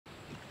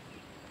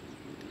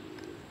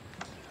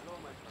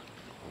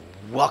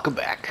Welcome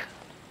back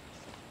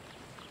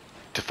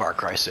to Far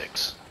Cry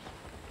 6.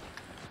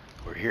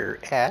 We're here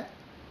at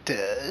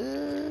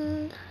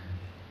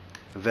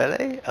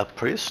Valle a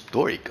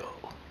Prehistorico.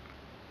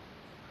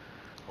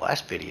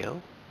 Last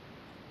video,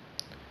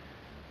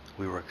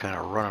 we were kind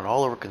of running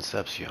all over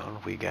Concepcion.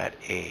 We got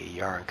a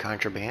yarn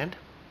contraband,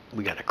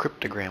 we got a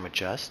cryptogram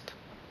chest,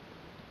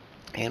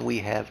 and we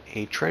have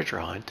a treasure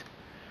hunt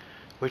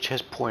which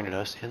has pointed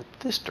us in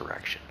this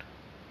direction.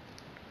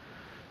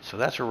 So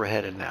that's where we're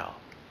headed now.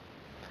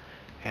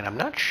 And I'm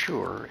not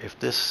sure if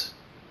this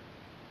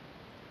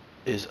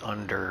is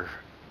under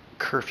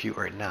curfew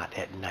or not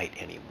at night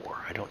anymore.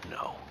 I don't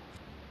know.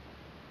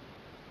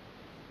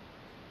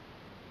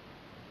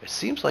 It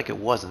seems like it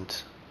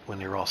wasn't when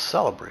they were all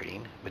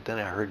celebrating, but then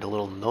I heard the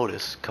little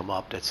notice come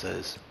up that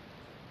says,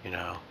 you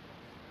know,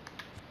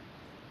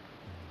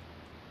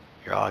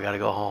 you're all gotta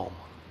go home.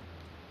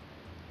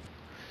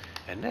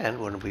 And then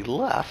when we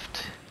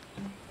left,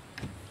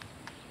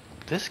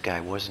 this guy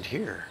wasn't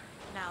here.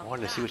 I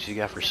wanted to see what you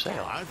got for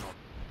sale.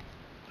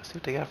 Let's see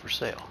what they got for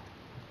sale.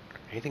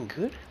 Anything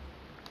good?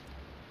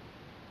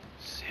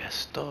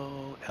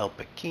 Siesto, El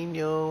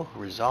Pequeño,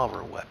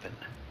 resolver weapon.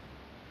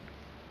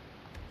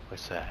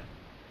 What's that?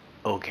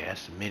 Okay,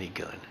 that's a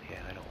minigun. Yeah,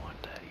 I don't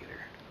want that either.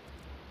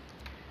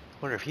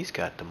 Wonder if he's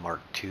got the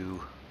Mark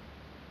II.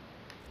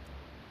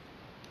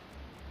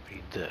 I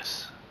need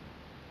this.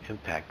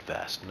 Impact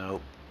vest.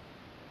 Nope.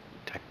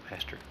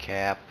 Techmaster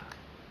cap.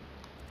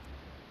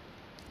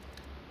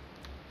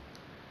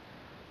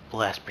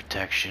 Blast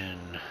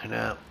protection.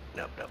 No.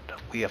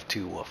 We have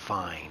to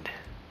find.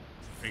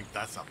 Think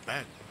that's a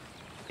bet?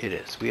 It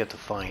is. We have to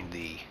find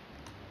the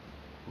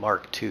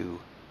Mark II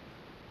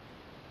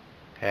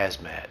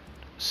hazmat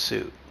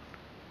suit.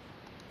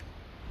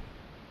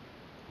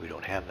 We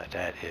don't have that.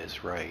 That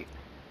is right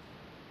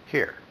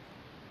here.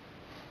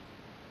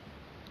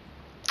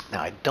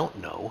 Now I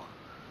don't know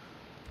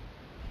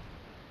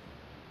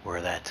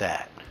where that's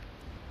at,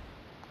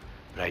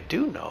 but I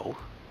do know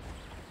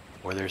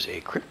where there's a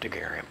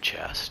cryptogram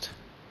chest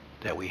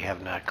that we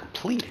have not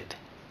completed,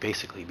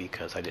 basically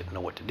because I didn't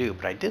know what to do,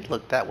 but I did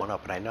look that one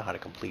up and I know how to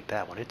complete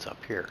that one. It's up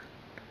here.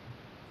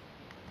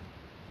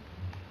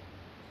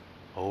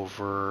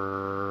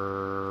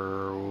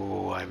 Over...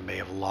 oh, I may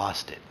have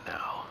lost it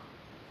now.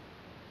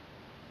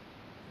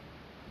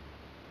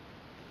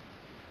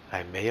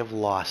 I may have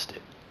lost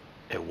it.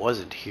 It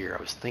wasn't here.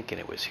 I was thinking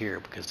it was here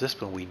because this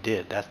one we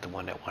did. That's the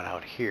one that went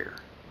out here.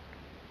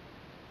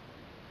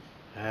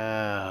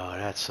 Oh,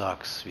 that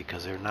sucks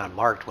because they're not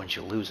marked once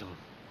you lose them.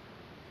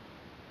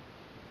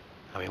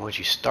 I mean, once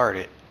you start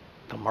it,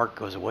 the mark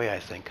goes away, I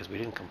think, because we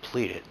didn't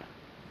complete it.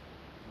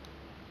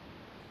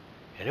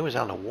 And it was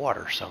on the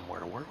water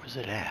somewhere. Where was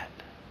it at?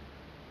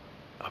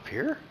 Up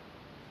here?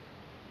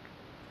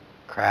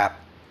 Crap.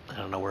 I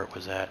don't know where it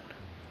was at.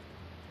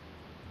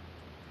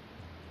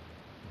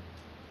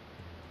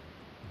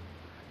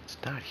 It's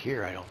not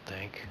here, I don't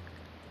think.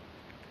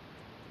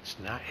 It's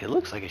not. It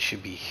looks like it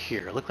should be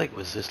here. It looked like it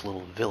was this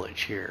little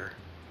village here.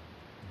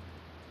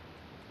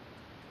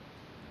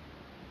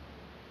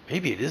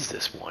 Maybe it is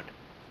this one.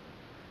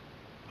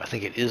 I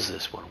think it is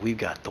this one. We've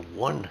got the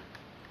one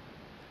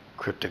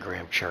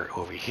cryptogram chart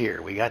over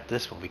here. We got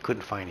this one. We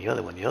couldn't find the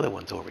other one. The other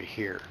one's over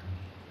here.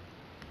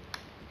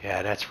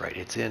 Yeah, that's right.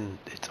 It's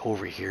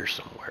over here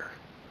somewhere.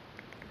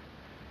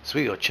 So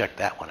we go check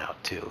that one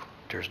out too.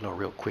 There's no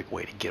real quick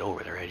way to get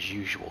over there as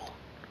usual.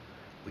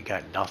 We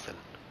got nothing.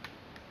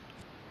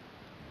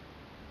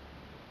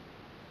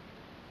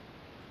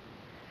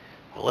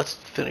 Well, let's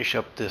finish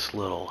up this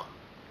little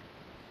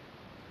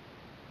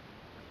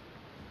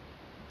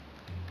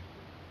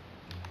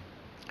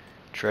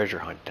treasure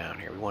hunt down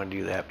here. We want to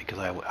do that because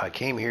I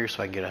came here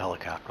so I can get a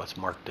helicopter. Let's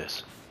mark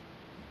this.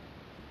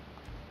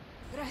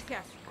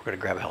 Gracias. We're going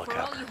to grab a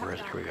helicopter. Where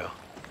is it? Here we go.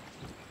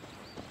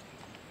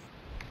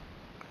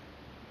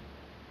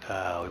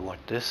 We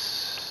want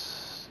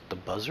this. The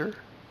buzzer?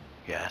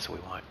 Yeah, that's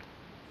what we want.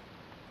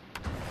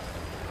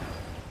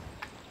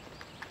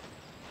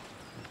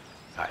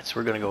 Alright, so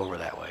we're going to go over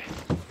that way.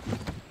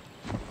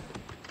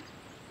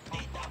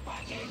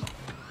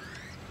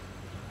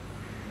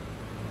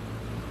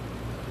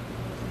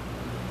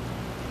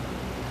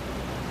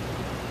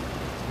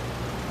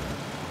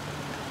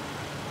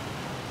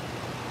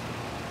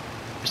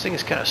 This thing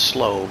is kind of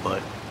slow,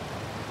 but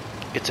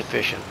it's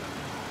efficient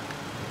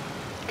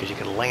because you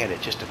can land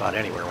it just about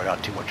anywhere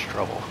without too much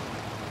trouble.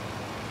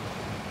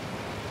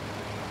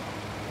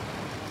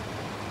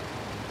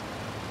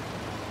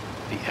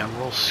 The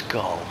Emerald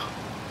Skull.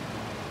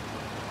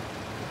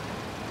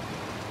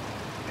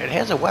 It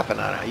has a weapon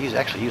on it. I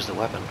actually used the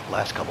weapon the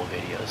last couple of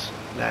videos.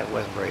 That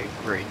wasn't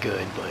very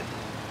good, but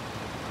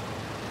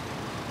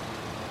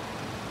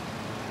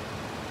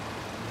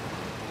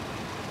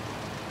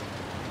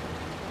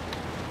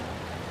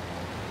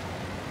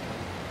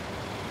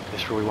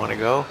this is where we want to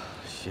go.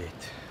 Shit,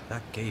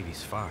 that cave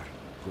is far.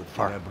 Good thing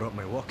Far. I brought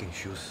my walking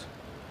shoes.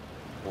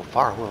 Well,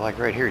 far. We're like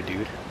right here,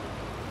 dude.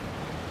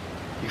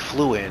 You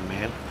flew in,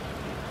 man.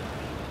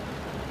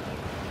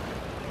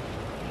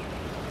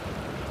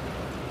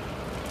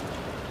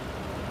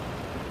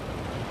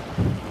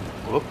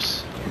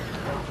 Whoops.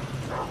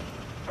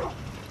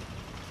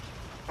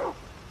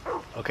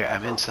 Okay,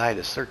 I'm inside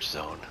the search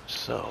zone,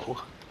 so...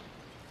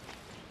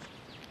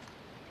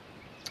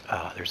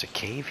 there's a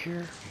cave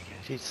here?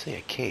 He did say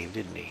a cave,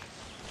 didn't he?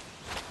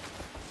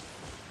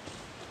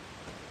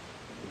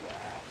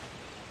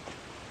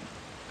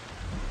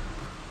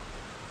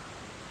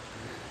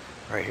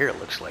 Right here it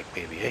looks like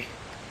maybe, eh?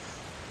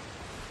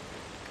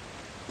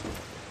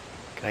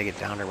 Can I get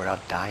down there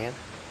without dying?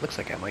 Looks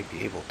like I might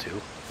be able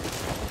to.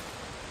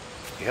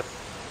 Yep.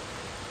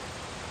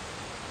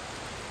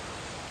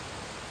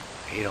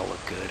 He don't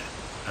look good.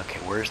 Okay,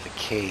 where's the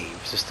cave?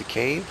 Is this the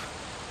cave?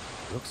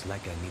 Looks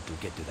like I need to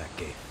get to that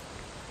cave.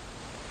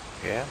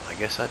 Yeah, I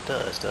guess that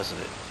does, doesn't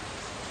it?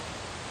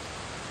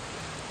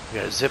 We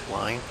got a zip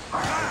line.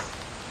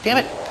 Damn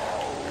it!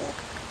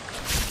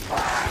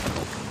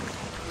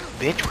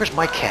 Bitch, where's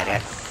my cat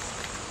at?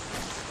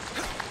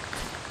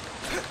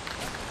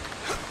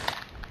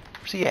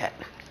 Where's he at?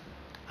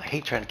 I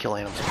hate trying to kill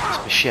animals with this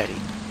machete.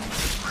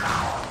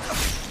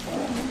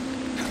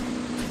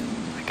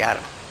 I got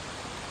him.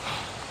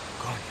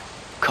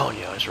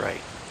 Konyo is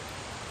right.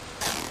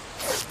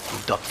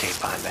 Duct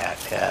tape on that.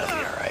 Yeah, that'll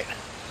be alright.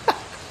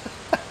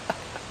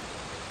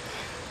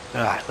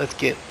 Alright, let's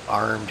get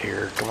armed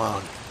here. Come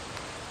on.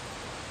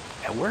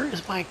 And where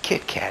is my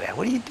Kit Kat at?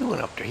 What are you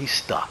doing up there? He's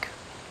stuck.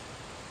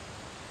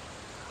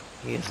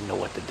 He doesn't know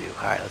what to do.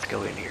 Alright, let's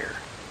go in here.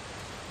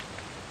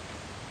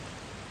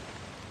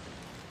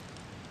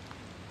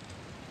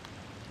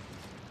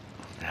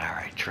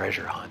 Alright,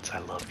 treasure hunts. I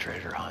love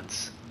treasure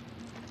hunts.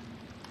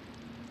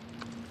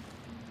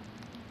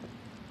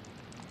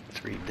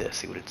 Let's read this,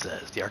 see what it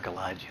says. The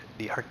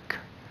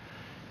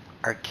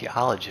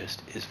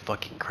archaeologist is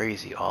fucking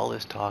crazy. All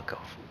this talk of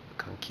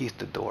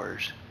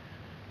conquistadors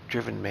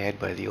driven mad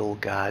by the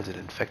old gods and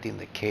infecting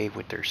the cave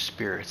with their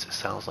spirits. It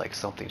sounds like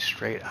something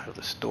straight out of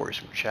the stories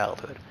from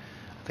childhood.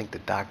 I think the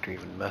doctor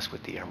even messed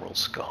with the Emerald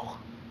Skull.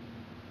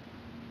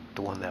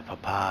 The one that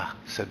Papa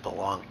said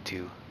belonged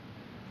to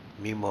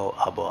Mimo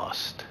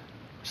Abost.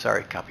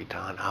 Sorry,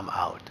 Capitan, I'm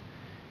out.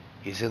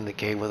 He's in the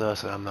cave with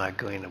us and I'm not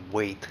going to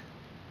wait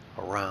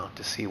around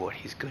to see what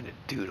he's going to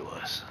do to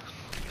us.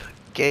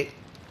 Okay.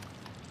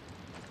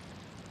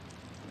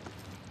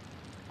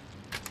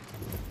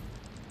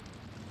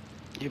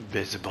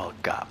 Invisible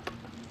Gop.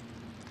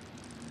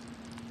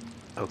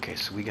 Okay,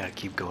 so we gotta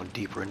keep going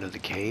deeper into the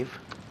cave.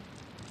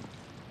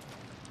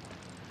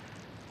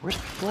 Where's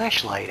the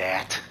flashlight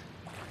at?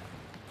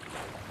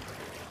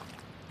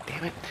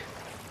 Damn it.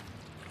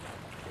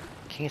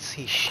 Can't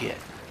see shit.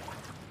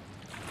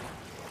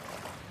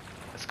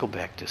 Let's go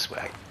back this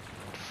way.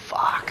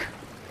 Fuck.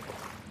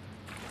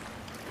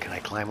 Can I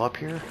climb up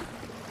here?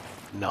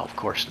 No, of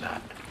course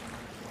not.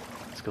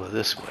 Let's go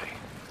this way.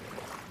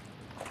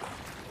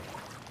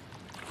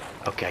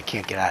 Okay, I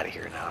can't get out of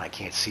here now. I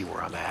can't see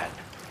where I'm at.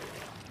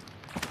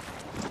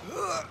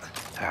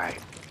 Alright,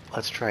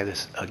 let's try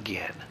this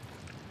again.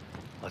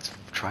 Let's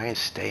try and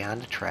stay on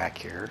the track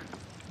here.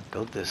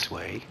 Go this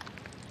way.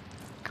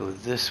 Go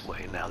this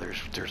way. Now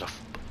there's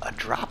a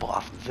drop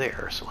off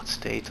there, so let's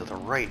stay to the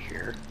right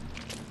here.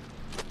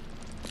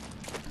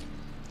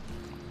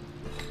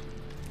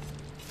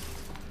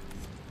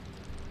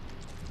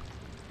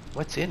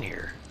 What's in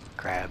here?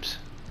 Crabs.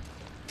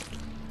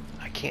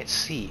 I can't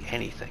see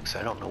anything, so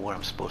I don't know what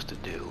I'm supposed to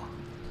do.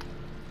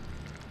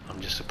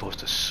 I'm just supposed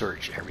to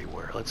search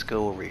everywhere. Let's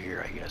go over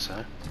here, I guess,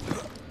 huh?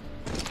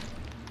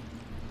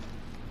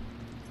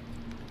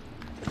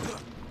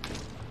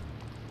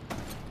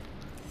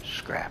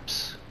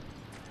 Scraps.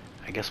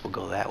 I guess we'll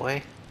go that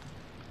way.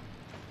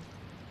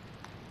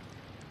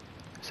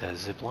 Is that a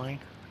zip line?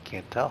 I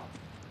can't tell.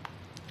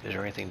 Is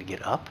there anything to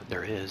get up?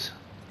 There is.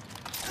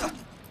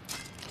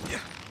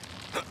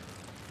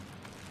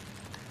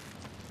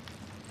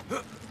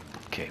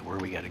 Okay, where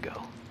we gotta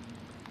go?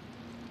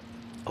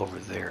 Over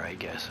there, I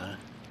guess, huh?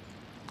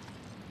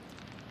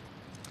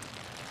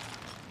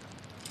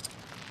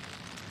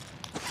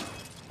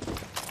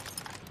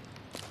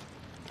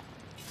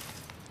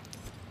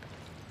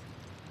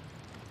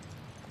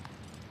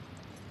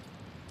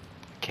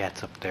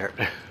 Cat's up there.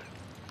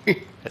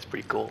 That's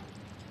pretty cool.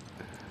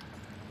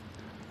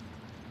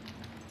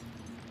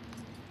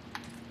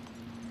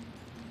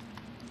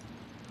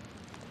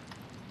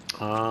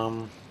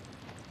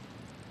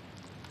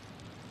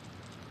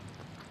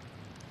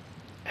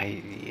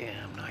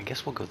 I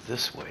guess we'll go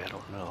this way. I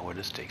don't know where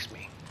this takes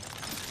me.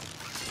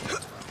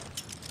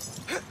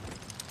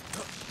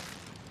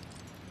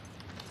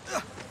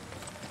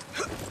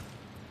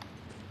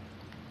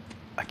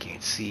 I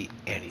can't see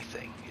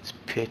anything. It's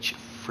pitch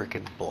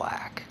frickin'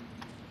 black.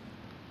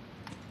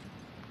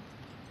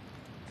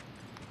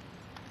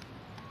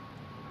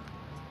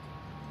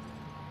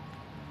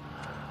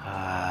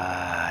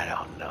 I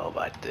don't know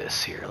about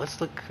this here. Let's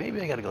look.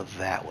 Maybe I gotta go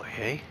that way,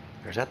 hey?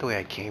 Or is that the way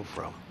I came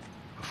from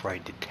before I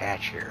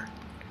detach here?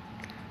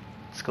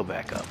 Let's go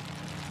back up.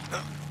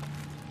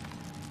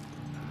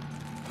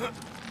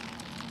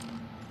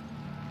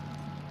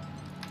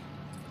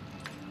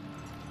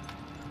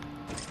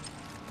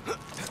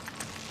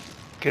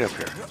 Get up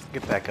here.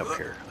 Get back up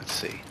here. Let's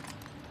see.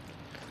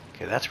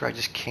 Okay, that's where I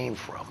just came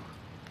from.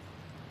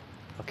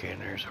 Okay,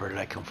 and there's where did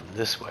I come from?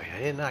 This way. I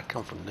did not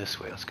come from this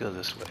way. Let's go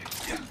this way.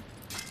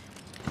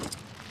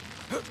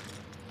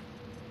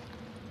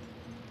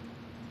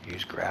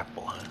 Use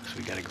grapple, huh? So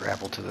we gotta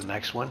grapple to the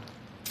next one.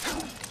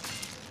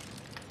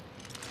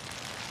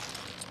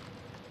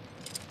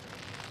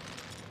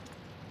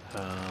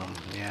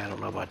 Yeah, I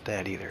don't know about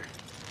that either.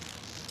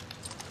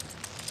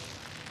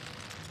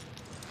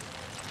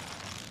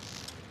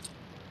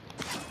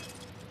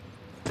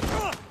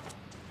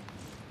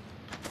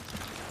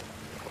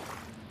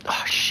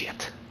 Oh,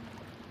 shit.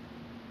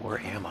 Where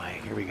am I?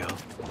 Here we go.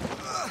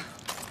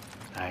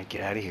 Alright,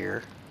 get out of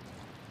here.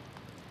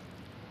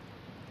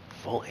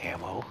 Full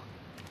ammo.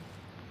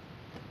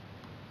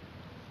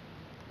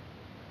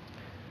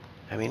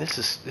 I mean, this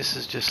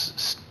is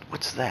just,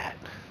 what's that?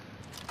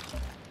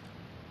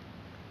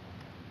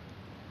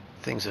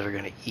 Things that are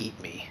going to eat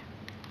me.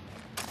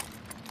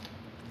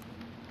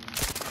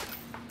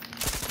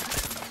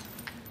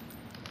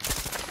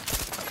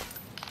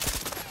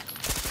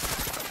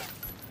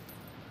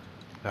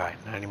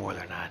 Alright, not anymore,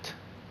 they're not.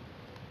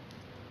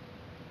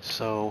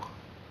 So,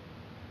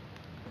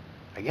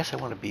 I guess I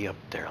want to be up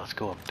there. Let's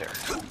go up there.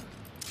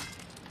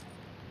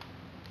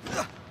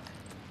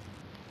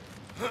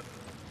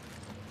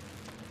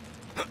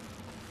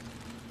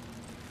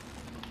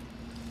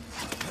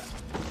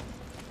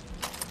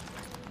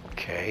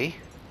 Okay.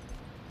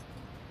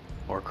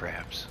 More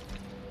crabs.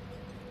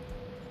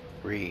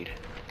 Read.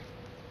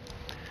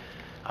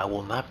 I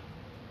will not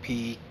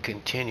be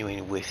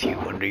continuing with you.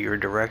 Under your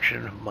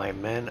direction, my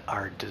men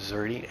are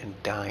deserting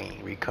and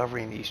dying.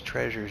 Recovering these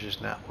treasures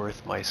is not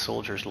worth my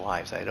soldiers'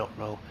 lives. I don't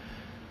know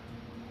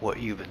what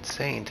you've been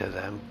saying to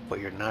them, but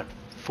you're not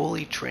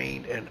fully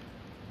trained and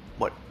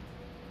what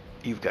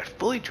you've got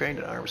fully trained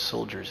and armed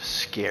soldiers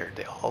scared.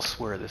 They all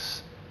swear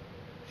this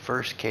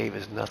first cave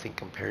is nothing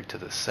compared to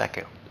the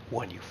second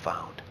one you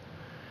found.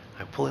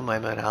 I'm pulling my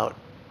men out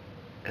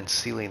and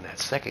sealing that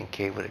second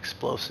cave with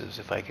explosives.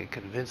 If I could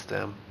convince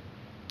them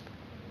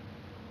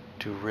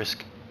to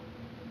risk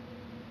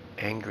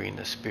angering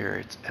the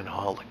spirits and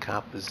haul the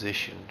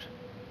composition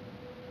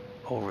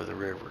over the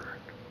river.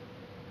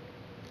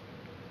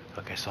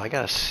 Okay, so I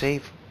got a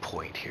save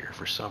point here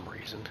for some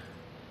reason.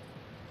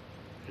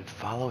 And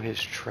follow his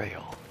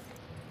trail.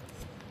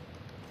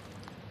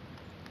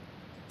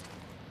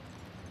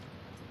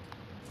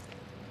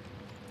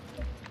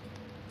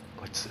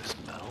 What's this,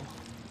 metal?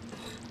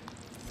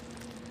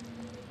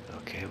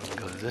 Okay, we can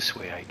go this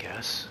way, I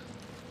guess.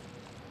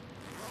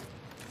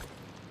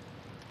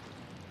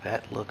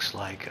 That looks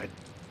like a...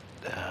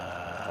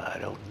 I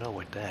don't know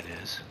what that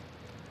is.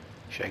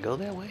 Should I go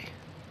that way?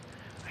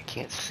 I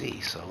can't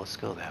see, so let's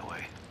go that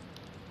way.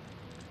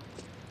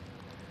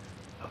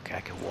 Okay,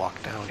 I can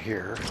walk down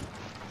here.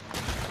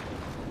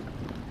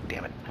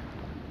 Damn it.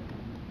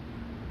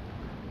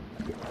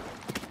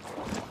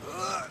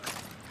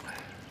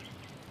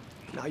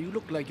 Now you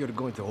look like you're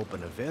going to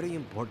open a very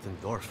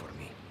important door for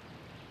me.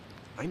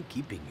 I'm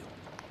keeping you.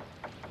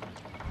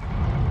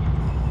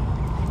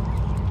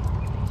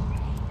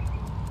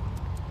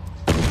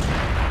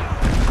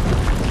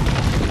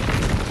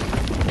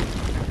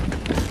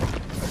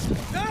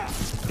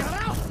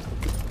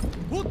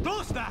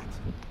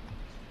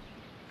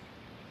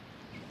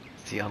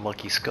 The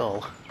unlucky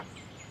skull.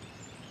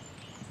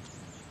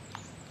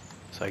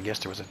 So I guess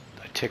there was a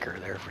ticker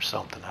there for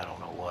something, I don't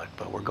know what,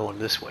 but we're going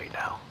this way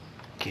now.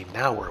 Okay,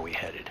 now where are we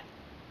headed?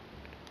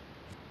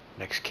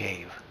 Next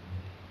cave.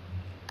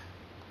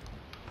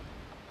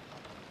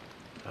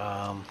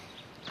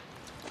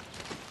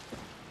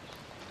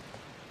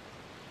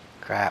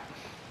 Crap.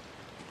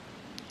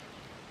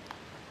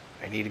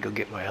 I need to go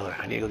get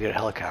I need to go get a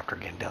helicopter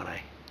again, don't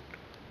I?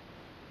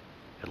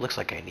 It looks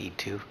like I need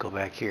to go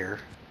back here.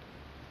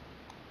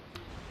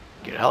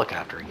 Get a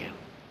helicopter again.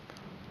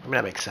 I mean,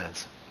 that makes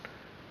sense.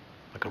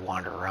 I could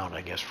wander around,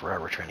 I guess,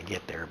 forever trying to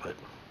get there, but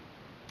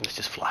let's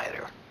just fly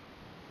there.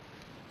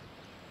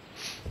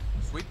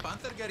 Sweet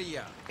Panther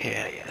Guerrilla.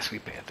 Yeah,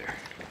 Sweet Panther.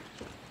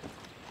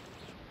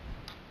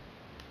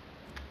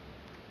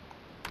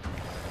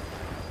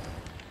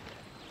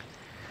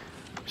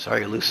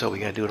 Sorry, Luso, we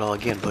gotta do it all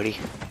again, buddy.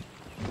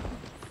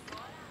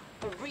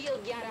 A real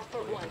Yara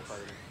for once.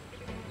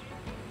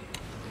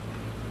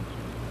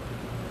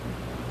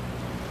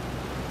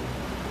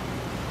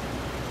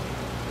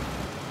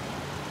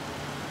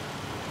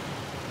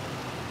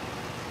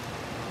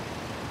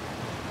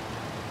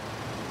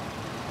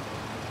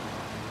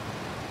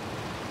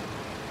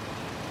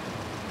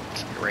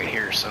 Right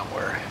here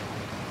somewhere.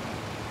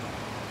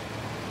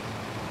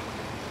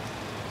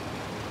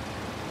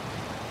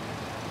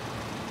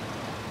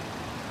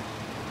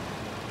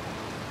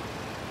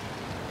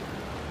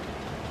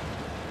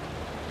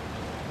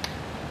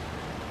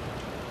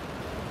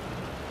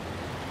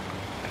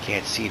 I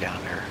can't see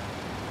down there.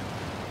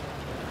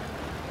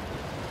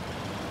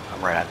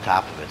 I'm right on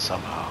top of it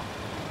somehow.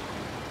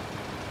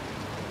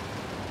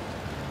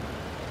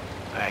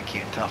 I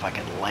can't tell if I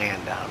can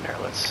land down there.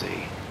 Let's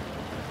see.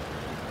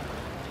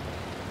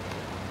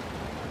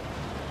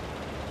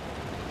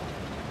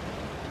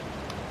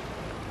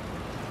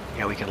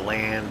 Yeah, we can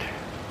land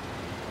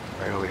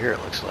right over here, it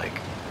looks like.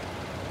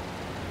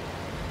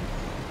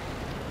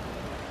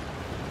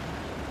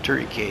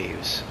 Turi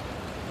Caves.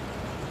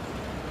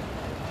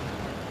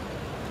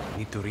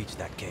 Need to reach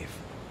that cave.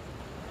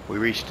 We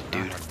reached it,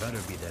 dude. That better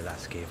be the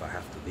last cave I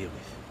have to deal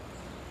with.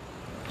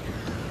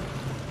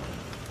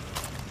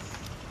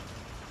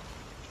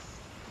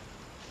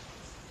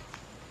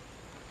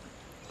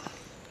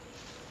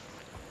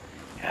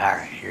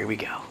 Alright, here we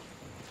go.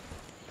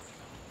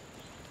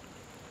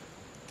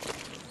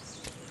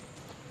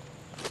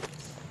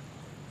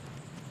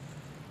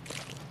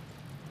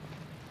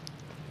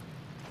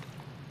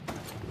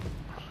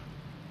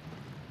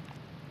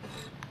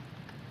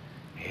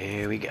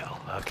 Here we go.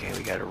 Okay,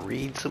 we gotta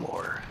read some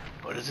more.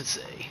 What does it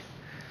say?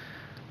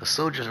 The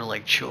soldiers are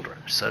like children.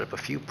 Set up a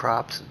few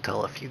props and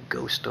tell a few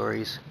ghost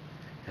stories,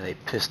 and they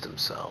piss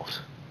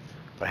themselves.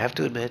 But I have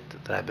to admit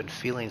that I've been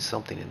feeling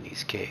something in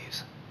these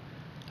caves.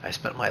 I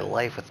spent my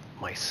life with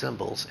my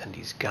symbols and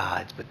these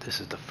gods, but this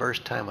is the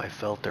first time I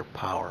felt their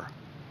power.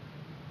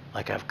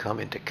 Like I've come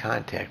into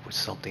contact with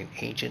something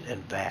ancient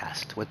and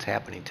vast. What's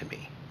happening to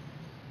me?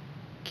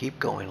 Keep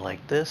going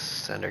like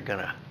this, and they're going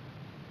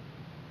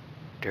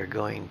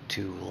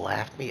to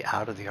laugh me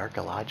out of the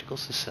Archaeological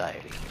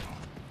Society.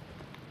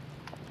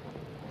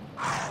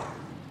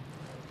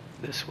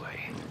 This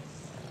way.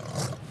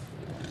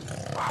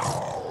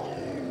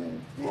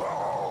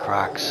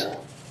 Crocs.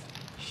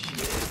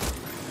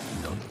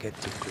 Don't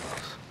get too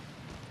close.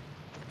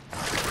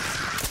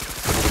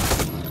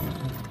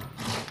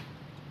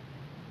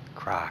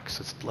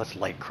 Crocs. Let's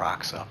light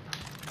Crocs up.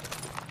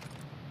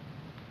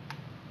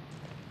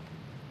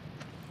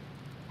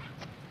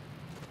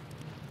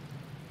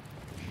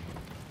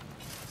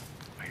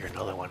 I hear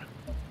another one.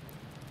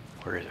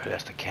 Where is it?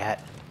 That's the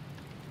cat.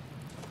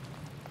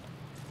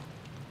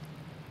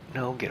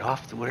 No, get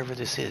off whatever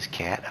this is,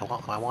 cat. I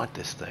want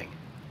this thing.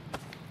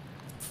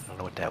 I don't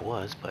know what that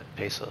was, but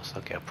pesos.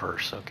 Okay, a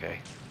purse. Okay.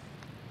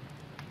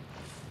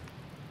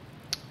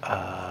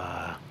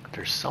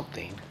 There's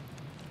something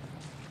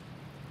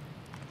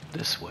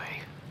this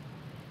way,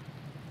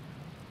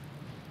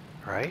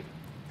 right?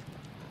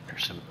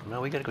 There's some.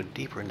 No, we gotta go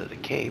deeper into the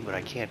cave, but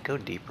I can't go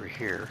deeper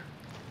here.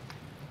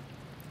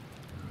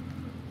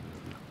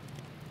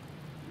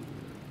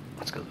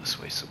 Let's go this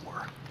way some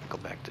more. Go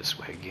back this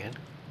way again.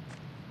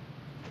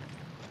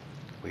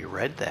 We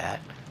read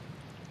that.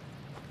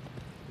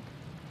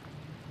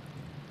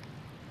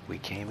 We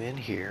came in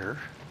here.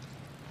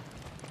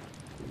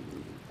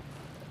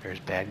 There's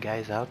bad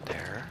guys out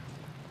there.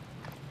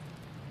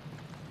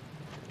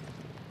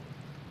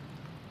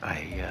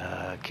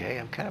 Okay,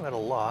 I'm kind of at a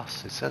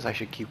loss. It says I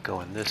should keep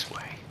going this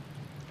way,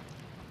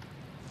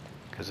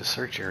 because the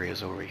search area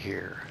is over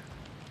here.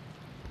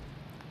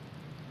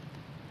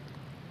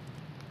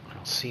 I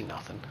don't see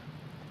nothing.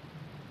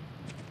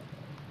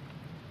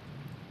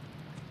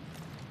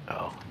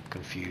 Oh, I'm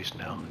confused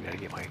now. I gotta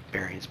get my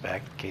bearings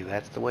back. Okay,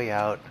 that's the way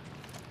out.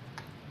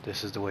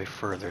 This is the way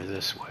further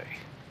this way.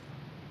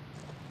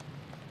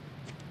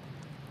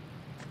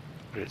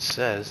 But it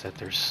says that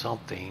there's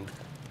something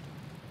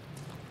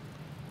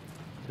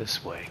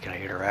this way. Can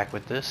I interact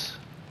with this?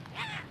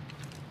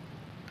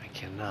 I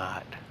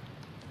cannot.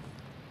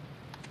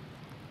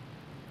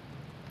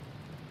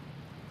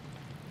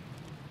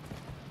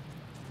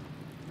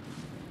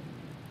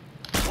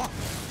 Oh,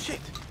 shit!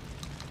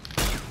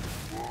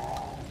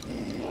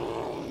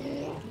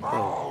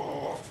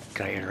 Oh.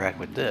 Can I interact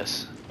with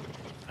this?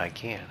 I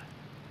can.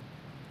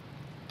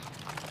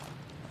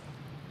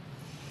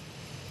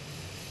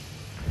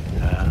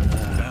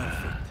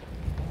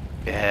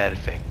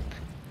 Perfect.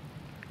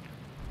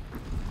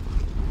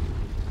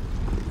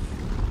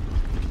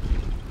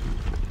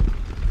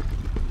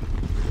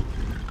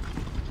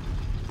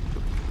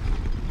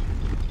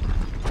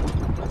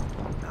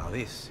 Now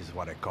this is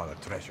what I call a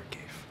treasure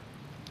cave.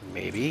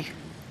 Maybe.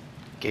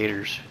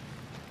 Gators.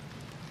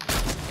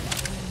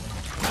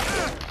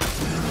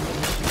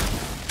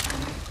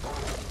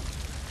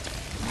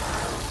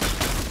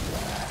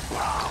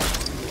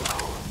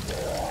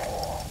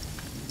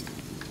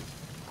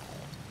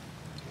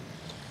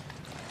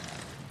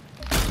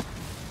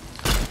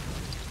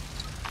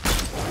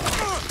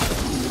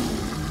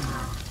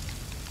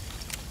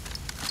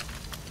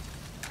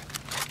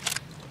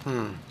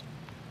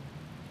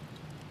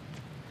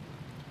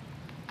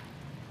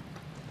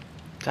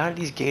 So how did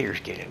these gators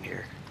get in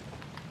here?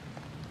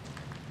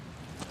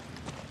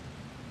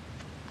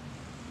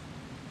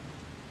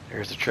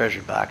 There's the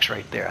treasure box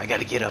right there. I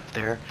gotta get up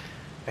there.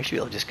 I should be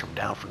able to just come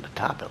down from the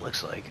top, it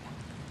looks like.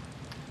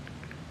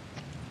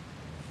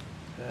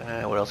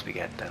 What else we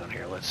got down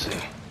here? Let's see.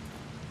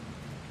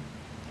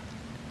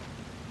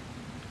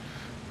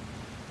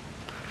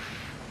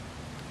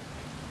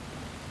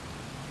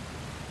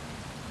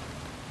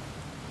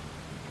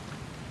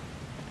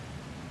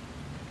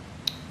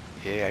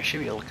 Yeah, I should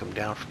be able to come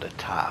down from the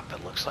top,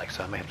 it looks like,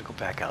 so I may have to go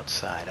back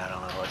outside. I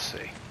don't know. Let's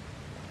see.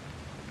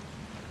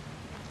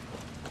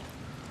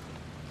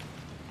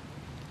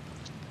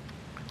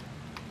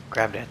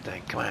 Grab that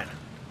thing. Come on.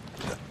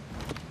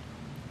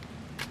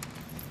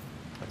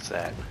 What's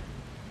that?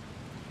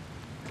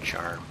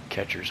 Charm.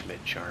 Catcher's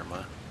mitt charm,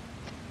 huh?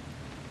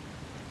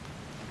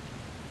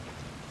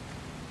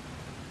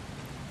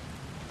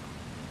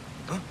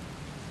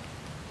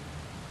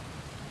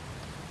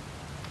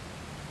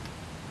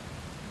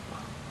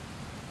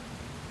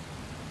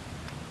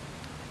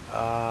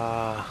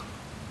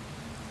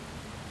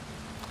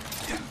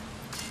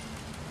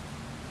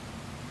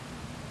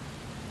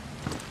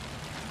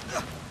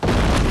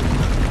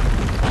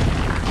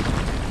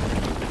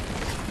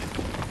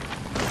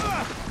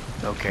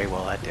 Okay,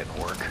 well that didn't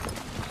work.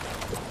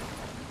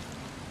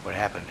 What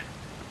happened?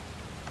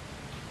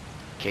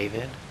 Cave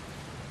in?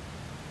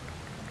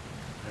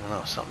 I don't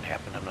know, something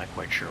happened, I'm not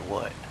quite sure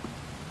what.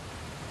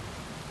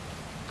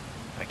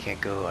 I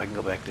can't go, I can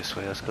go back this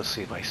way. Let's go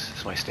see,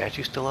 is my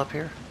statue still up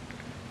here?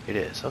 It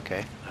is,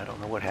 okay. I don't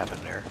know what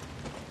happened there.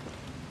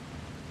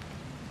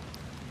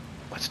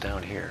 What's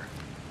down here?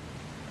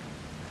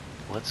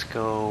 Let's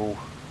go...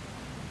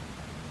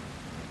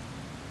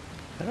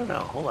 I don't know,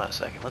 hold on a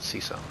second, let's see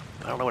something.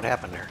 I don't know what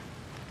happened there.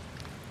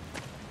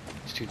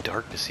 It's too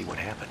dark to see what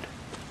happened.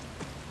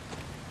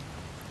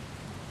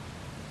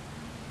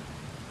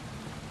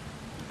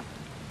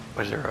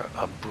 Was there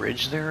a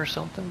bridge there or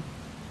something?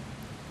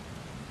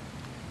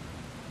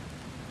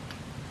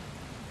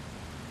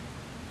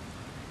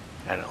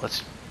 I don't know,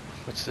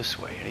 what's this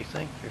way?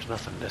 Anything? There's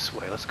nothing this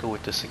way. Let's go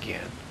with this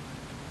again.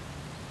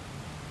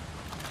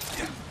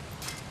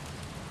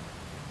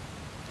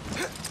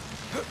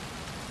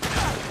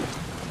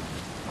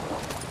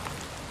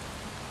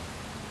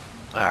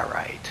 All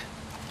right.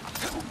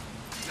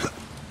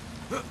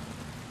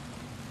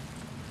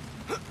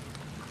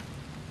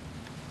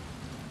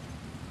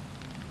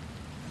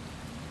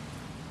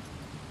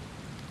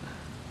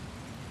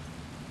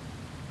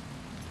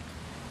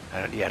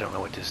 I don't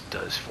know what this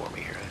does for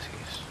me here.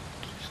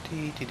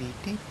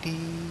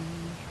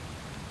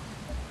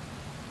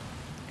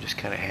 Just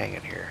kind of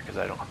hanging here because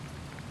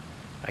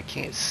I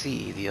can't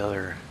see the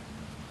other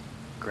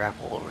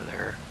grapple over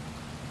there.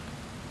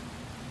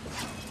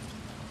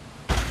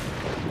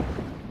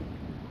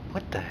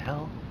 What the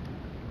hell?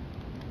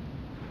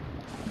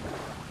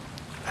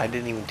 I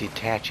didn't even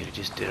detach it, it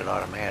just did it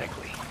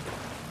automatically.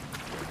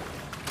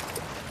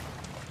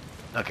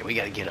 Okay, we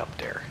gotta get up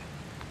there.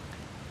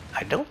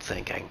 I don't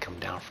think I can come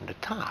down from the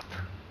top.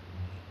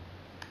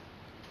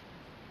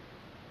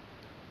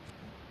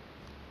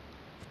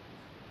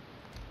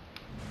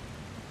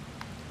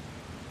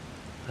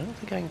 I don't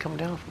think I can come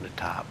down from the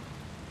top.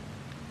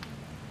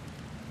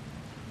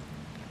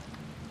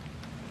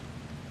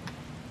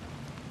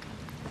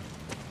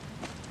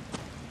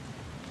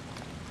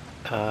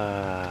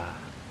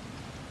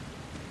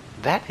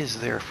 That is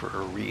there for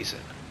a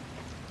reason.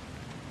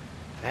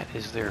 That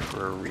is there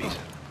for a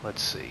reason.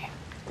 Let's see.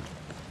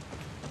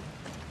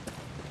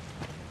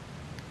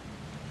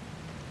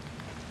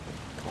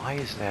 Why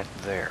is that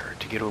there?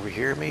 To get over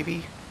here,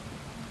 maybe?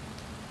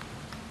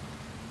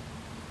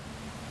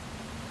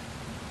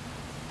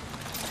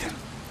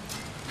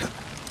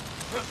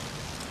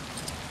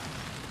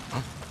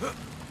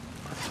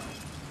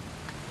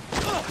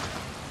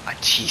 Ah,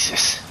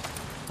 Jesus.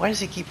 Why does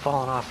he keep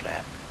falling off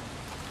that?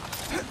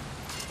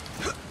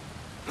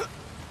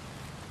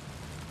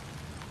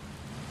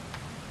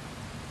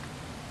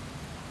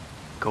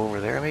 Go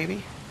over there,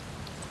 maybe?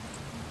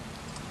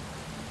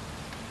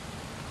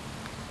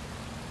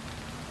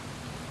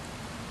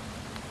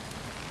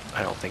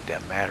 I don't think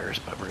that matters,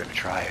 but we're going to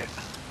try it.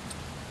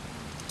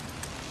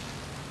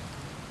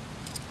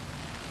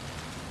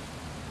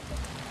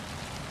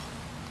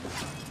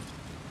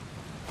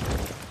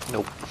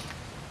 Nope.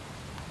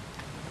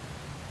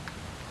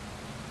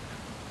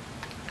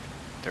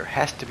 There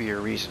has to be a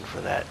reason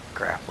for that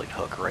grappling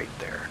hook right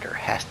there. There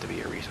has to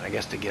be a reason. I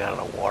guess to get out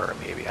of the water,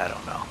 maybe. I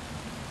don't know.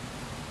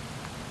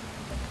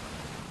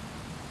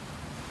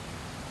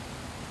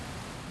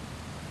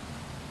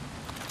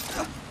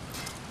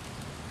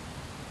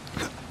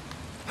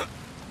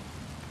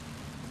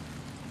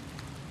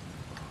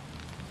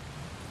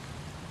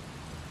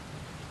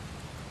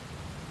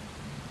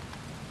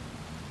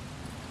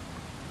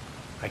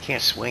 I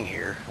can't swing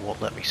here. It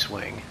won't let me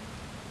swing.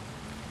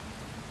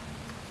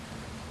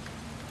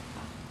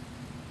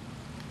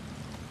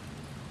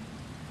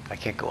 I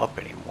can't go up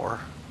anymore.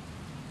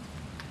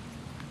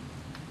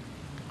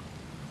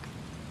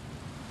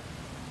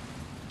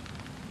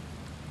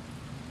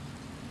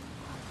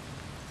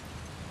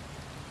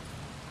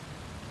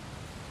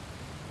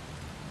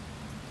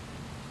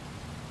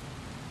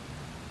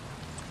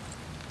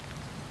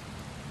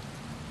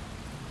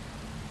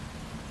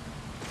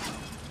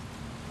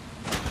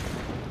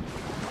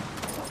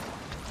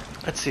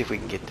 Let's see if we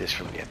can get this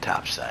from the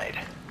top side.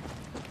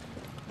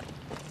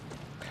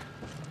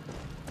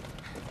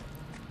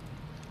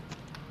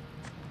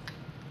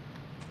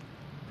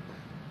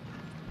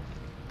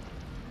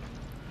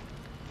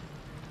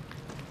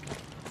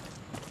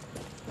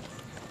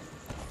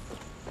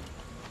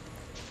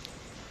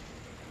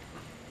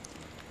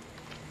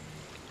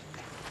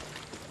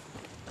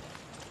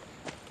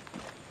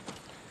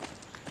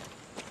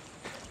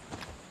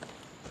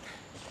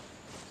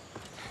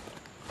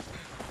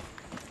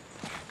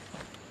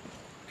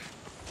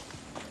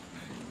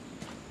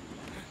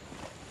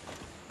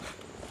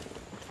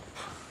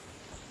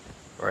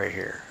 right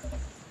here.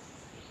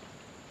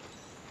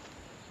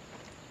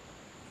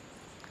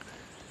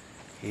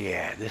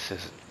 Yeah, this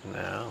is,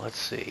 no, let's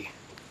see.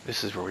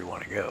 This is where we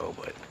want to go,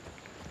 but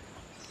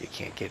you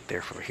can't get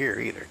there from here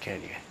either,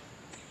 can you?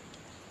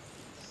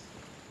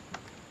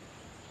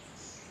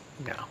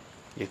 No,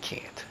 you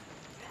can't.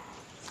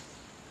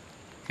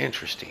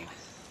 Interesting.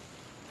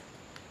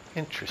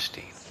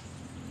 Interesting.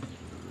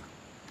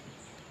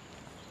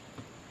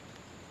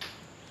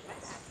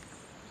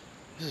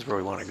 This is where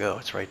we want to go.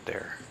 It's right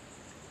there.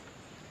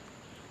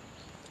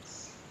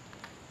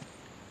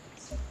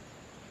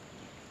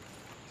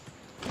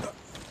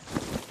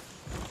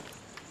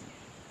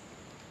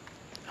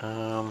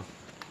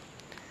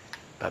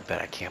 I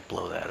bet I can't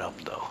blow that up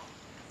though.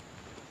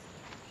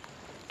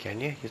 Can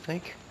you? You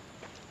think?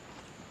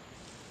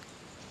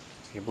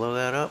 Can you blow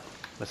that up?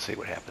 Let's see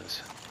what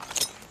happens.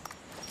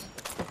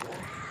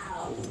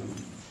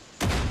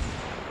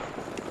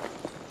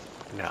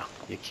 No,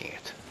 you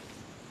can't.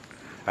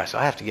 Alright, so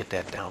I have to get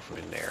that down from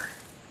in there.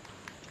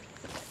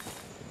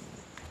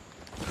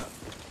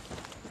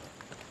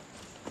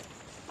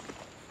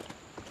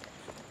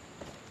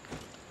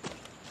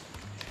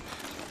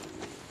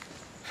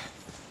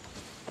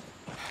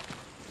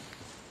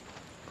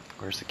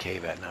 Where's the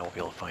cave at? Now I won't be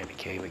able to find the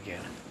cave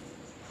again.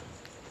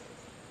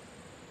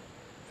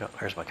 No,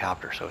 there's my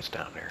copter, so it's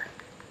down there.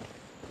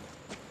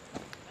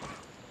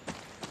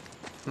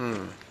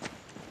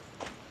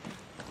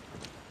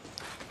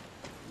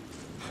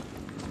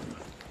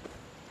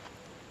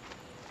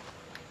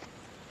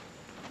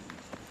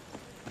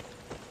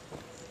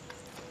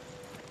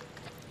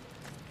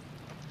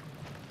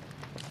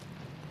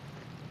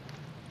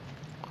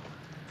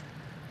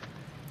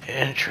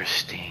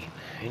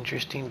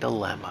 Interesting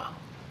dilemma.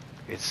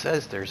 It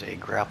says there's a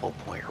grapple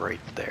point right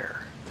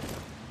there.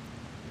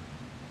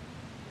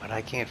 But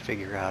I can't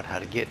figure out how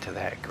to get to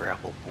that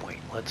grapple point.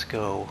 Let's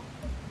go.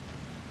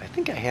 I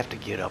think I have to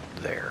get up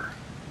there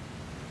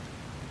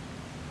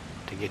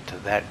to get to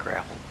that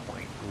grapple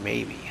point.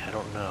 Maybe. I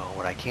don't know.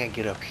 But I can't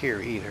get up here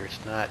either.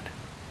 It's not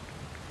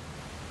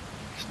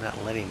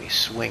letting me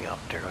swing up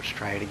there. Let's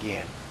try it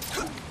again.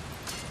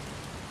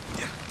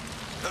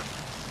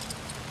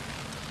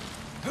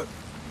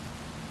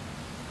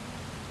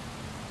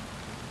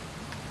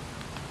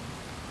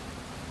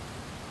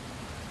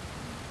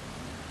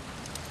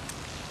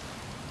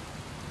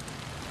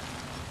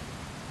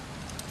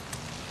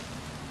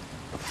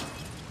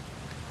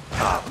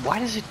 Why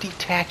does it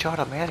detach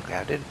automatically?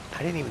 I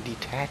didn't even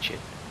detach it.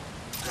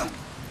 I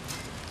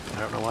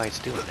don't know why it's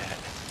doing that.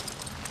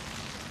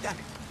 Damn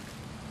it.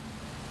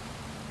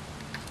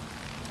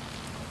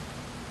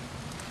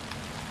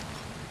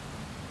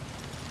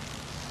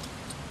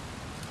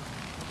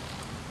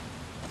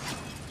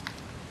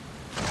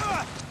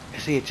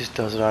 See, it just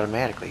does it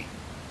automatically.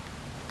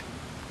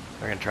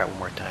 We're gonna try it one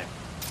more time.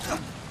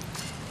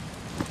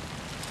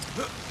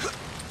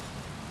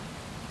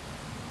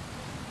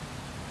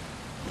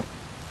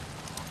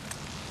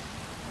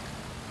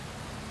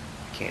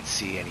 Can't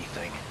see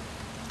anything.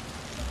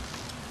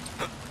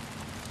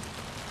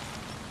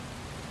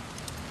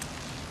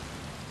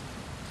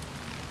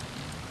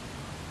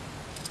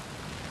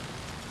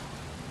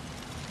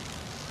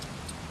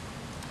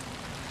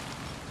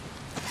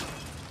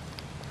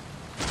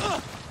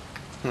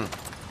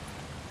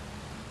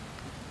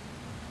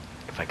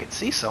 If I could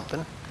see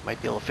something,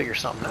 might be able to figure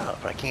something out,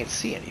 but I can't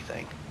see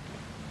anything.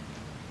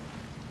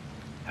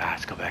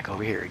 Let's go back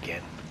over here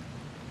again.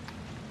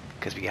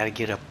 Because we got to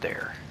get up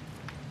there.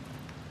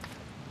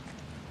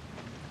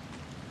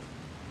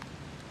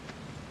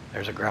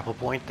 There's a grapple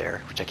point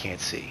there, which I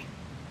can't see.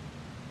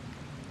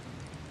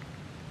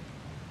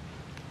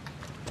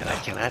 And I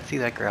cannot see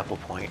that grapple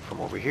point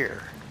from over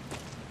here.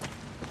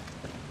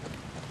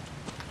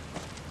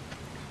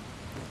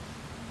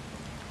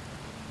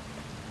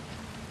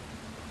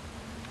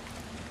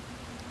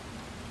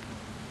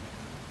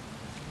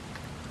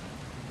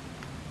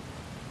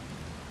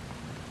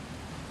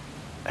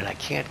 And I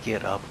can't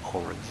get up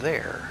over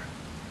there.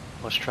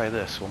 Let's try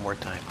this one more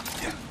time.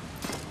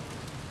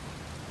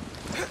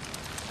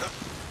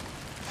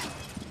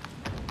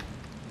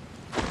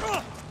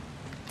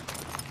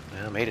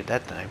 Well, I made it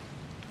that time.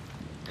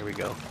 Here we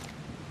go.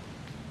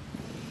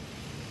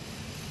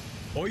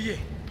 Oye,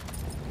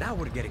 now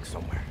we're getting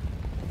somewhere.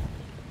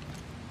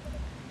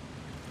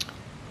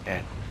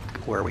 And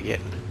where are we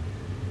getting?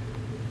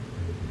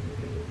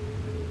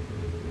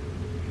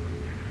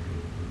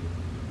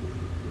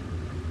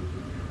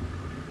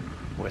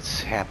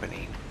 What's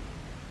happening?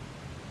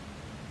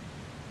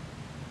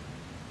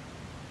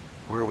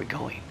 Where are we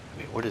going? I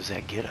mean, where does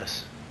that get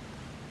us?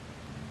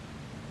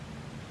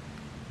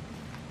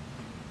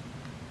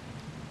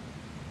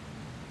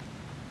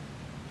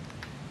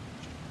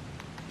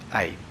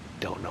 I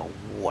don't know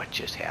what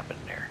just happened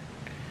there.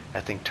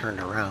 That thing turned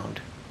around,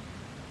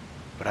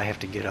 but I have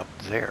to get up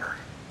there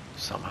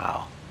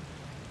somehow.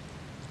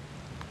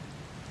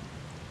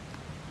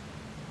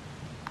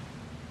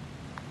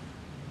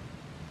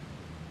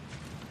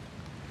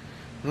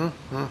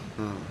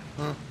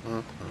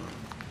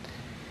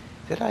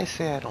 Did I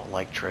say I don't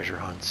like treasure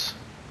hunts?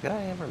 Did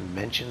I ever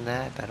mention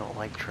that? I don't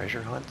like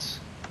treasure hunts?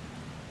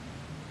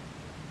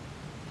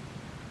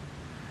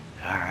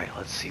 Alright,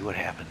 let's see what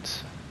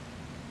happens.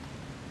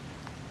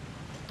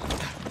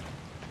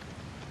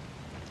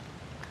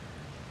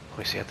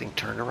 We see that thing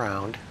turned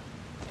around.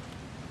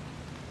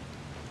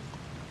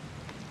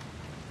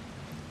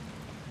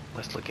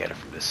 Let's look at it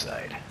from this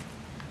side.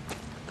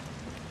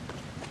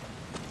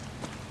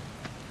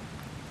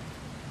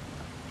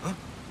 Huh?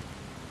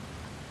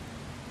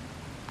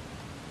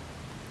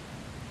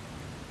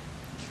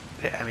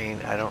 I mean,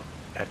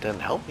 that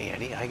doesn't help me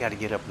any. I gotta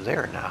get up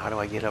there now. How do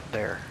I get up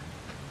there?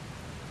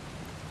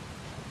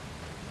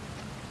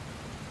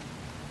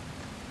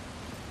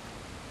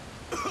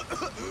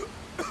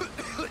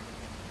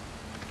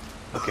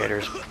 Okay,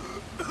 there's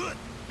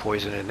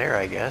poison in there,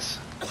 I guess.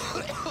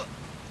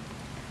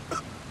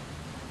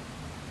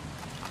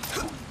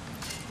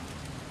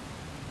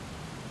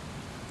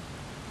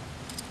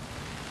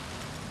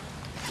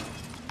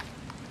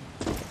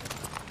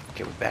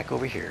 Okay, we're back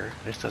over here.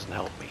 This doesn't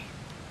help me.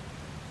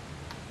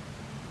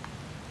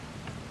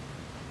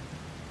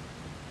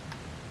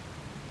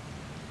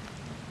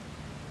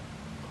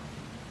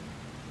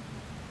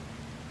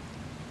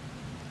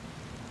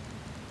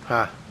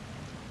 Huh.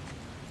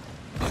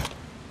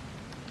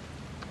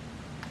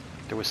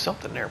 There was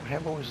something there.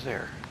 What was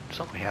there?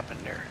 Something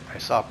happened there. I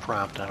saw a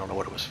prompt. I don't know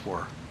what it was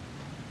for.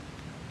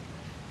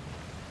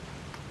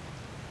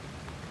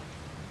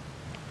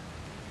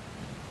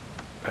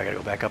 I gotta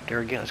go back up there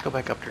again. Let's go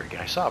back up there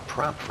again. I saw a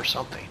prompt for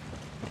something.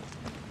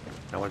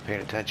 No one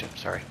paying attention.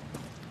 Sorry.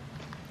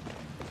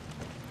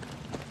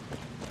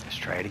 Let's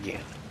try it again.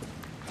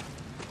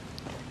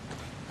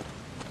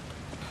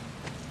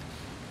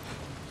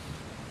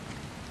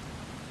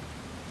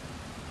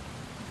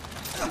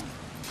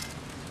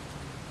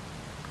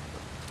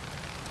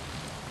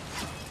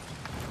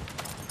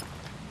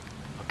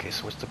 Okay,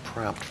 so what's the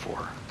prompt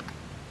for?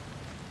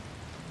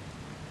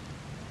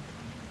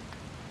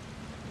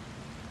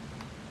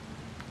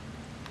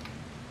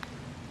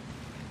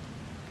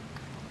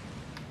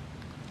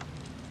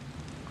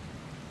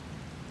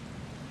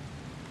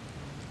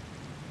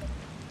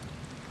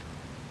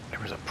 There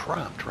was a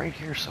prompt right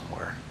here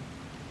somewhere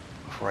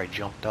before I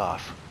jumped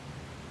off.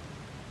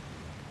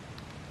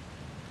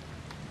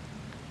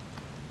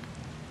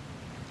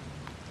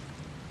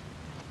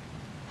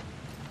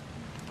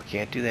 We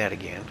can't do that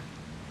again.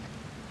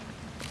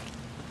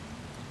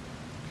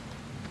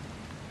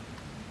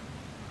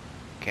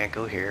 Can't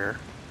go here.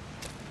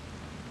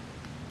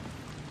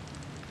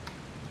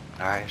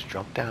 Alright, let's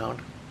jump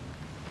down.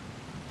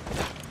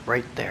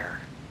 Right there.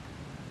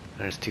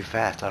 And it's too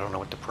fast. I don't know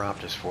what the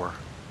prompt is for.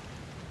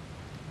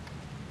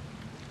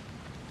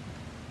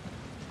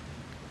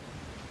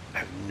 I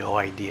have no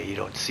idea. You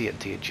don't see it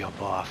until you jump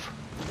off.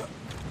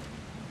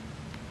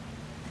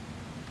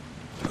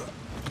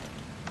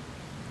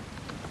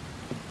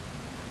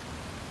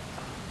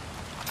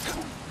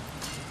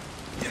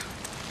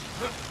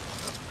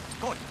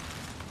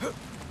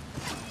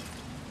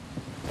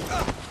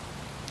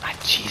 Ah,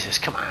 Jesus,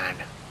 come on.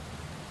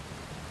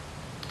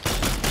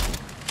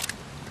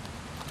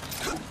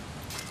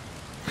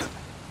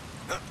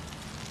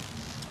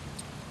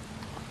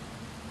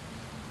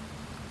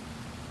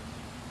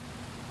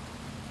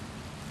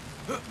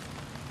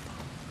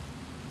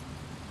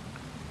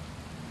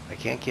 I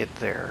can't get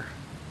there.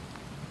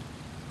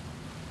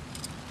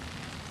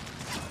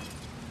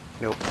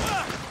 Nope.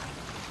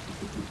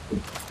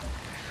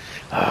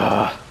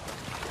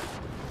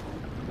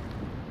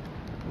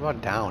 What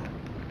about down?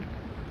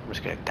 I'm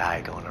just gonna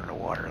die going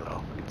underwater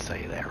though. I can tell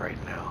you that right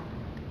now.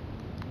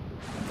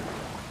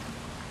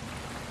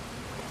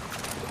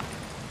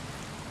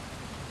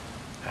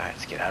 Alright,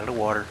 let's get out of the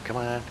water. Come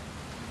on.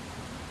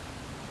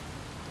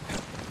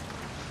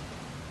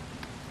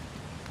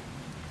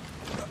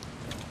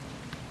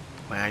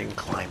 Man, I can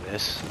climb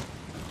this.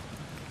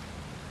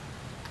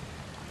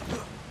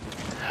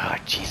 Ah,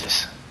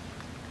 Jesus.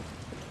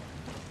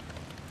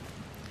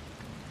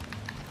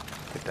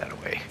 Get that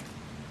away.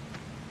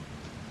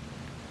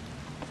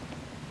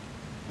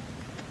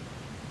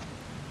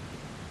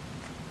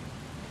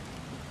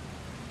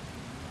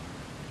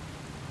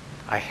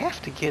 I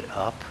have to get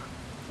up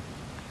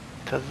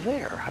to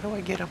there. How do I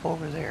get up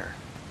over there?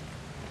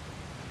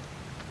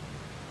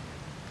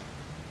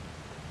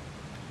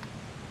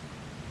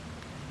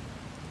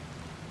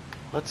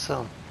 Let's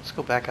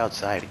go back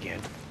outside again.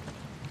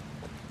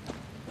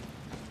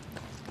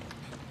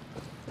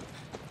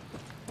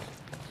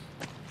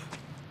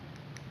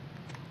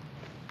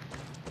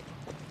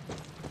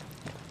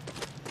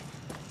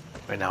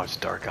 Right now it's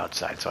dark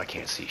outside, so I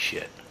can't see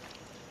shit.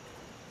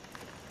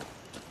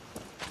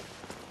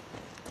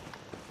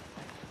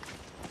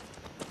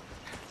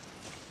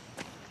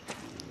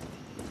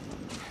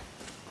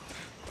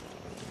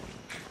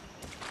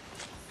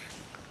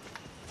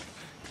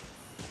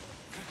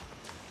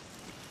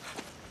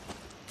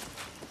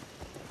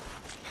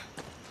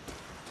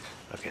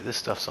 Okay, this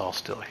stuff's all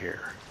still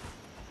here.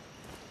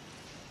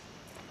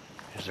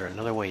 Is there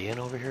another way in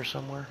over here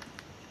somewhere?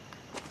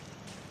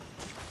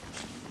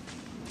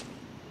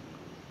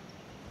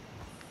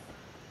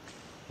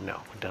 No,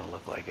 it doesn't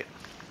look like it.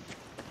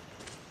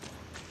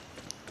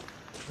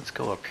 Let's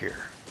go up here.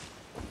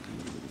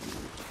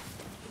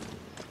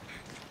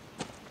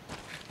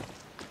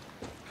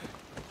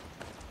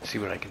 See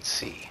what I can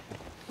see.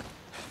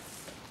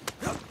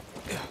 I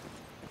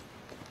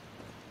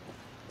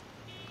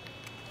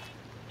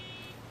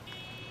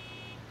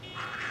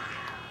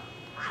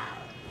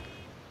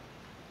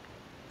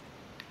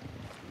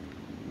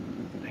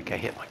think I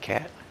hit my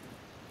cat.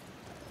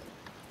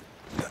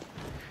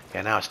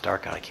 Yeah, now it's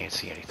dark out. I can't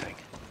see anything.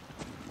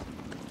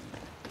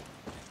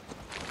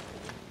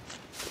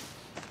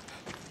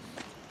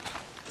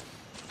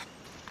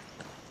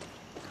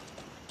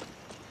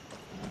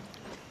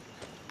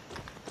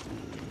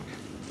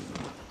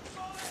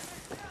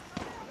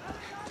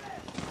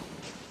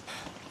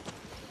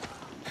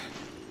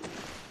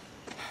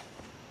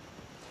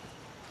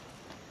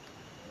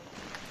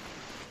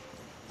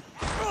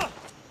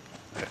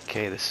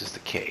 Okay, this is the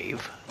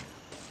cave.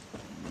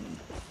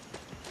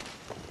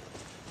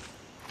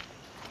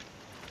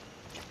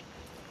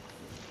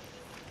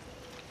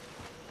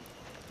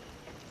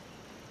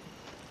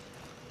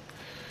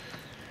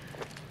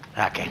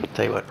 Okay,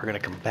 tell you what, we're gonna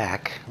come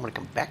back. I'm gonna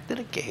come back to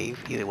the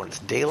cave either when it's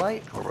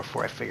daylight or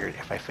before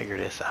if I figure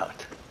this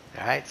out.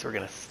 Alright, so we're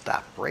gonna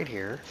stop right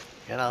here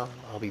and I'll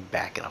be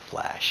back in a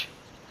flash.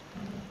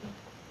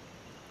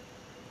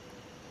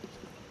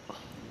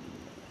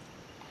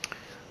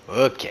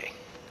 Okay.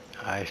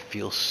 I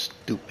feel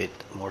stupid,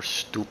 more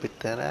stupid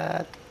than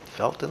I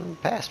felt in the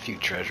past few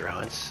treasure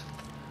hunts.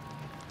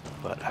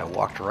 But I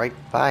walked right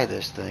by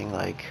this thing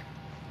like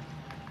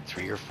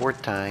 3 or 4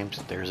 times.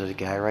 There's a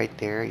guy right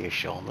there. You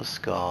show him the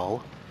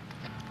skull.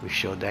 We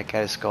showed that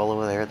guy the skull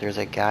over there. There's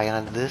a guy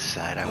on this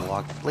side. I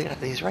walked. Look at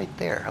it. He's right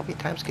there. How many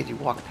times could you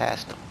walk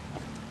past him?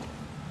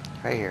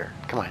 Right here.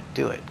 Come on,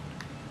 do it.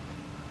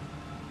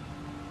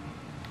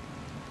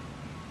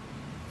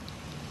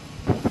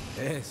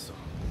 Eso.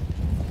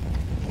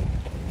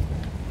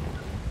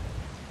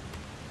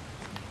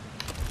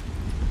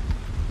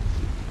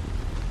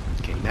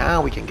 Okay,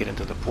 now we can get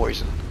into the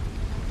poison.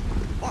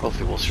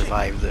 Hopefully we'll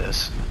survive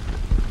this.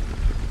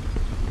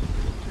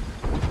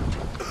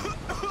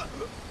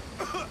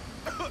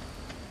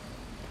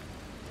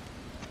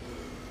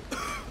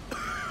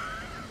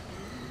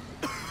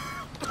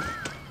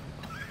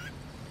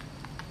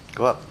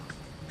 Go up.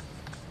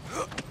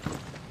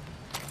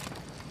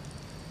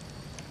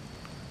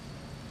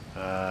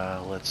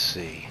 Let's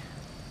see.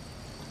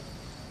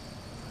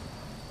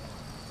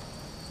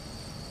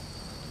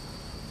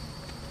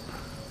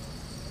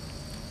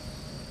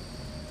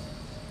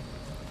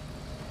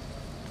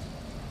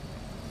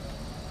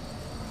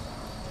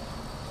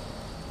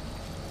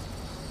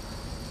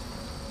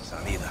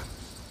 Salida.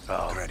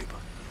 Oh, Incredible.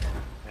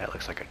 that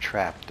looks like a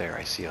trap there.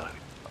 I see a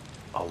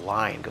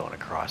line going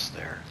across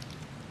there.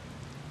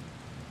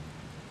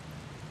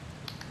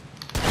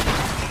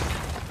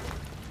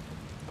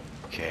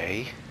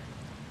 Okay.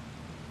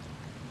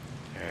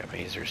 Alright,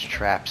 means there's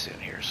traps in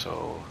here,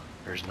 so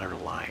there's another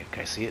line.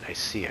 Can I see it? I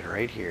see it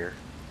right here.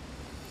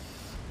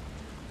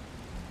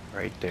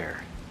 Right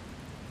there.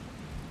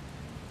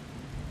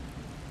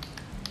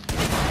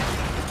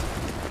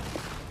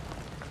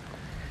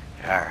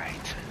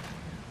 Alright.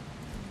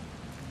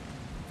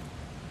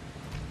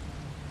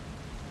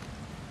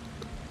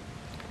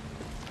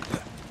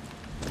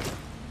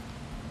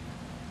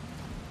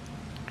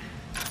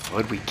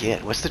 What'd we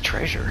get? What's the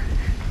treasure?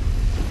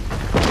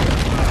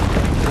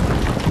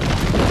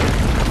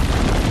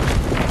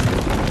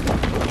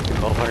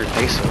 $1,200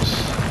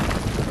 pesos.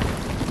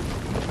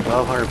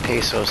 1,200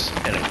 pesos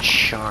and a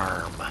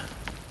charm.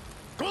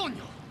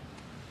 Coño!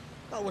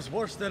 That was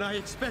worse than I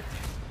expected.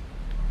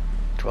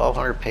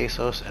 1,200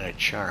 pesos and a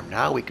charm.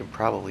 Now we can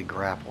probably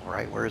grapple,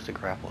 right? Where's the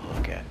grapple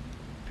hook at?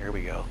 Here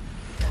we go.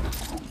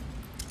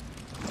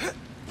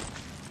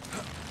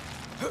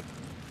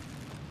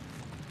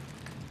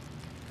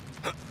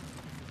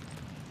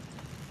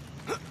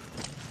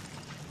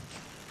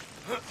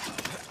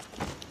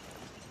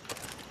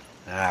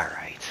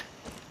 Alright.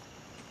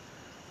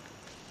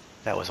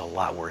 That was a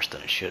lot worse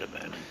than it should have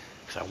been.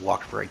 Because I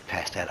walked right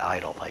past that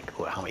idol, like,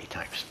 what, how many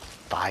times?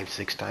 5,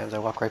 6 times I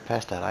walked right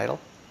past that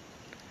idol?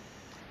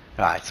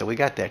 Alright, so we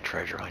got that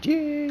treasure hunt.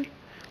 Yay!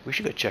 We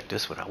should go check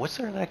this one out. What's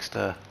our next,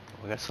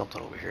 we got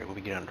something over here. Let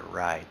me get on the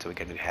ride. So we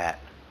got a new hat.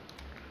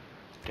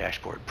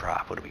 Dashboard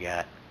prop. What do we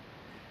got?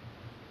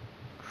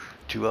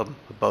 2 of them.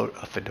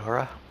 A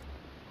fedora.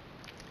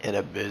 And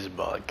a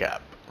baseball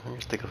cap.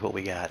 Let's think of what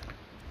we got.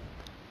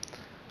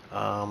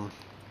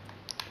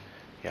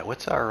 Yeah,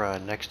 what's our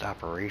next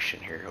operation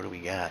here? What do we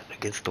got?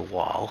 Against the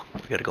wall.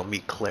 We gotta go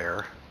meet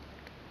Claire.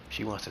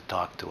 She wants to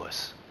talk to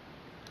us.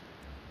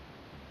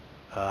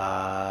 We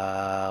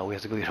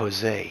have to go get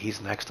Jose.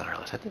 He's next on our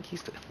list. I think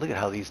he's. Look at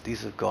how these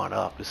have gone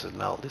up. This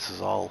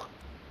is all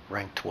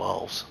rank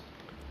 12s.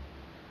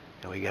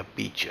 And we got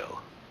Bicho.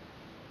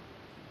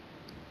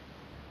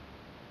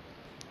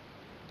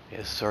 Yeah,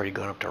 this is already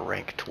gone up to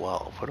rank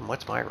 12.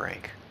 What's my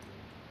rank?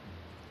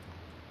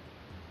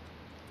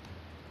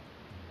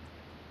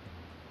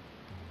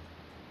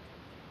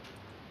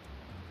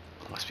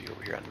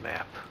 over here on the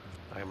map?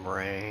 I'm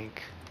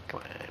rank.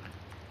 Come on.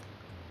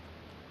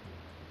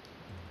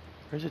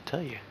 Where does it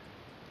tell you?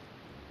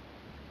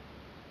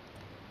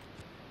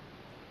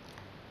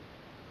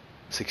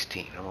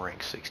 16. I'm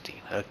rank 16.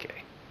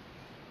 Okay.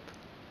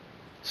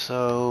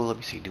 So, let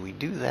me see. Do we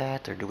do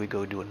that, or do we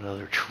go do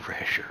another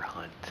treasure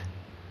hunt?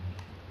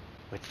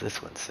 What's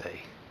this one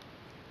say?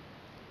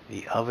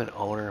 The oven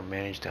owner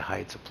managed to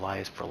hide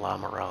supplies for La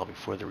Morale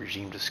before the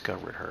regime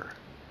discovered her.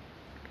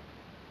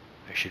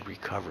 I should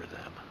recover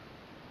them.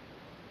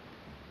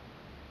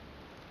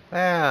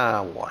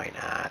 Ah, why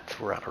not?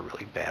 We're on a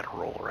really bad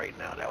roll right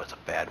now. That was a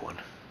bad one.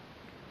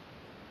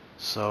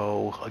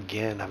 So,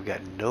 again, I've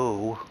got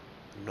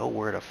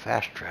nowhere to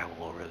fast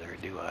travel over there,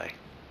 do I?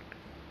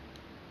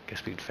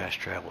 Guess we can fast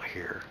travel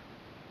here.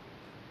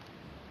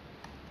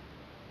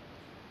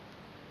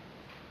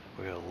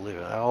 We'll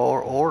live,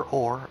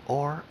 or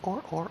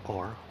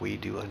we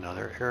do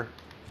another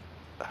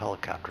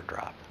helicopter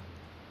drop.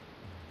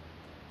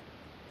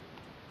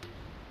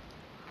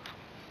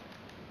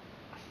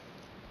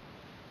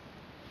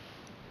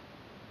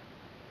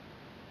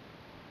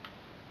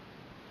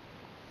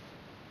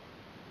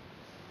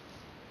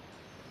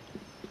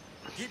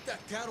 Keep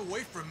that cat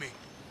away from me.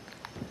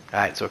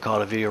 Alright, so we'll call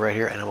it a video right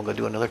here, and then we'll go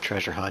do another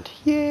treasure hunt.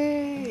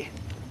 Yay!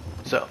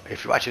 So,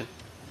 if you're watching,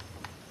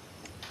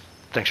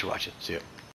 thanks for watching. See ya.